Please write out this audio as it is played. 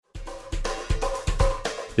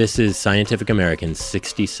This is Scientific American's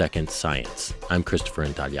 60-Second Science. I'm Christopher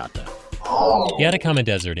Intagliata. The Atacama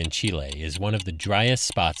Desert in Chile is one of the driest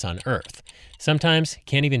spots on Earth. Sometimes you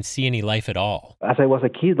can't even see any life at all. As I was a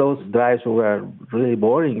kid, those drives were really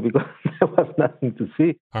boring because there was nothing to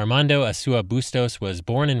see. Armando Asua Bustos was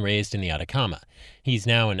born and raised in the Atacama. He's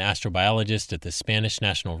now an astrobiologist at the Spanish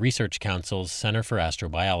National Research Council's Center for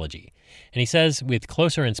Astrobiology. And he says with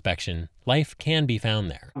closer inspection, life can be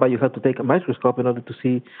found there. But you have to take a microscope in order to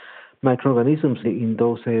see microorganisms in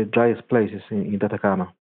those driest places in the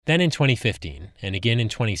Atacama. Then in 2015, and again in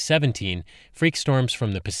 2017, freak storms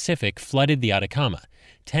from the Pacific flooded the Atacama.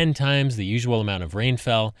 10 times the usual amount of rain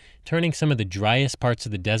fell, turning some of the driest parts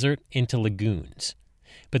of the desert into lagoons.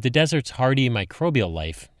 But the desert's hardy microbial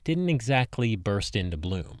life didn't exactly burst into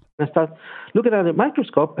bloom. I started looking at the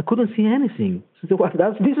microscope, I couldn't see anything. So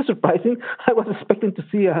this is surprising. I was expecting to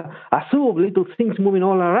see a zoo of little things moving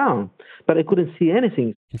all around, but I couldn't see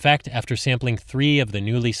anything. In fact, after sampling 3 of the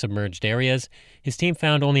newly submerged areas, his team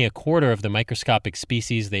found only a quarter of the microscopic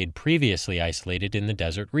species they'd previously isolated in the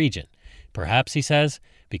desert region. Perhaps, he says,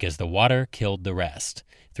 because the water killed the rest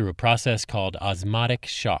through a process called osmotic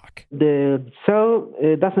shock. The cell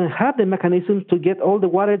doesn't have the mechanism to get all the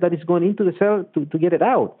water that is going into the cell to get it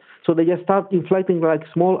out. So they just start inflating like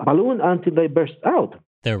a small balloon until they burst out.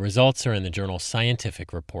 Their results are in the journal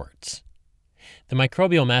Scientific Reports. The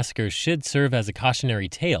microbial massacre should serve as a cautionary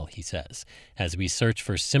tale, he says, as we search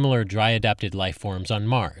for similar dry-adapted life forms on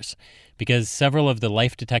Mars, because several of the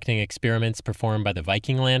life-detecting experiments performed by the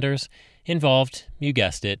Viking landers involved, you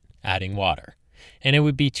guessed it, adding water. And it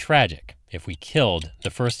would be tragic if we killed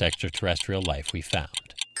the first extraterrestrial life we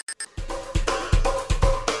found.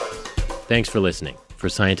 Thanks for listening. For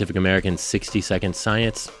Scientific American's 60-Second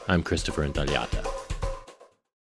Science, I'm Christopher Intagliata.